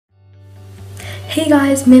Hey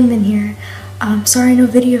guys, Min here. Sorry no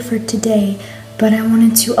video for today, but I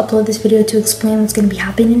wanted to upload this video to explain what's going to be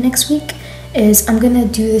happening next week. I'm going to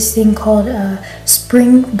do this thing called a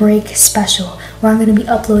spring break special, where I'm going to be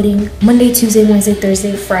uploading Monday, Tuesday, Wednesday,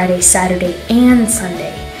 Thursday, Friday, Saturday, and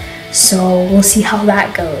Sunday. So we'll see how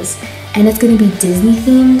that goes. And it's going to be Disney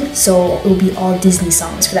themed, so it will be all Disney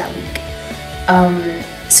songs for that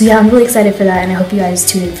week. So yeah, I'm really excited for that, and I hope you guys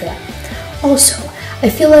tune in for that. Also, I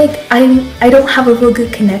feel like I don't have a real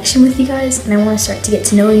good connection with you guys, and I want to start to get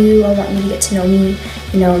to know you. I want you to get to know me,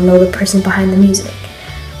 know the person behind the music.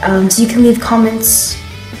 So you can leave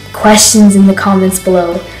questions in the comments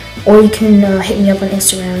below, or you can hit me up on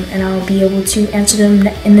Instagram, and I'll be able to answer them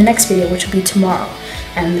in the next video, which will be tomorrow,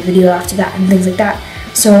 and the video after that, and things like that.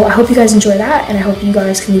 So I hope you guys enjoy that, and I hope you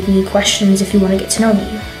guys can leave me questions if you want to get to know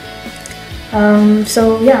me.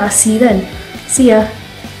 So yeah, I'll see you then. See ya.